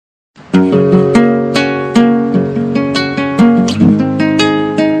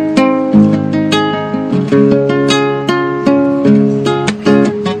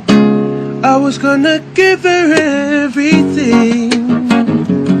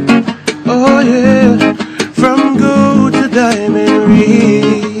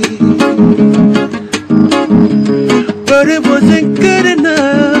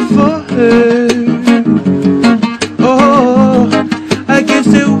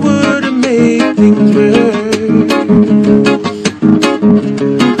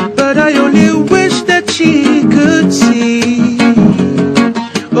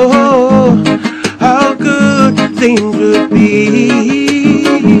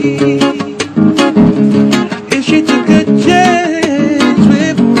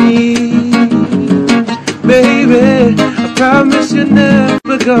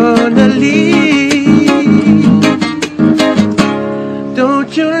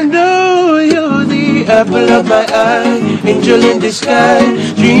you know you're the apple of my eye, angel in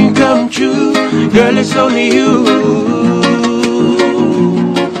disguise, dream come true. Girl, it's only you,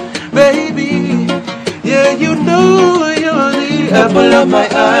 baby. Yeah, you know you're the apple of my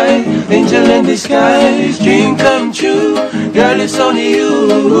eye, angel in disguise, dream come true. Girl, it's only you.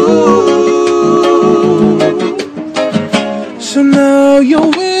 So now you're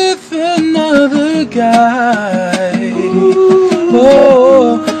with another guy.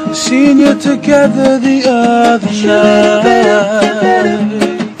 Oh, I seen you together the other night.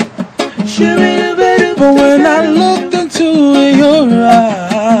 But when I looked into your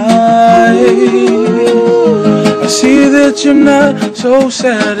eyes, I see that you're not so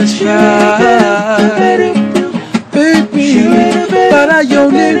satisfied, baby. But I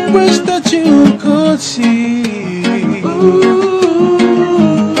only wish that you could see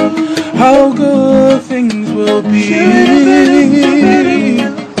how good things will be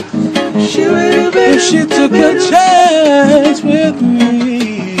if she took a chance with me.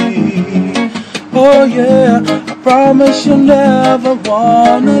 Oh yeah, I promise you'll never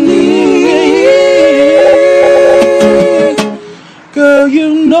wanna leave. Girl,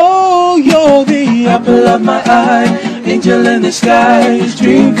 you know you're the apple of my eye, angel in the skies,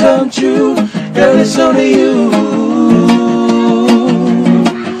 dream come true. Girl, it's only you,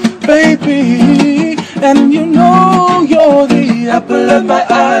 baby. And you know you're the apple of my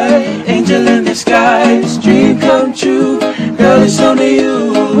eye, angel in the skies, dream come true. Girl, it's only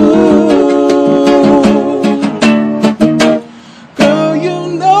you. Girl, you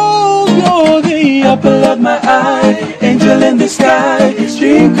know you're the apple of my eye, angel in the sky,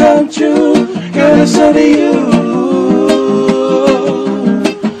 dream come true. Girl, it's only you,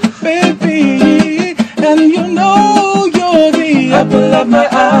 baby. And you know you're the apple of my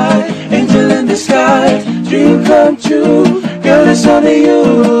eye, angel in the sky, dream come true. Girl, it's only you.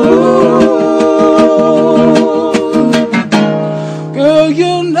 Girl,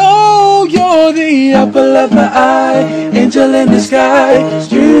 you know you're the apple of my eye, angel in the sky,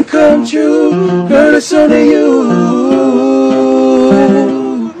 dream come true. Girl, it's only you,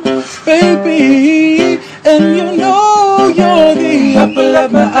 baby. And you know you're the apple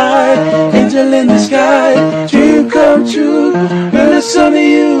of my eye, angel in the sky, dream come true.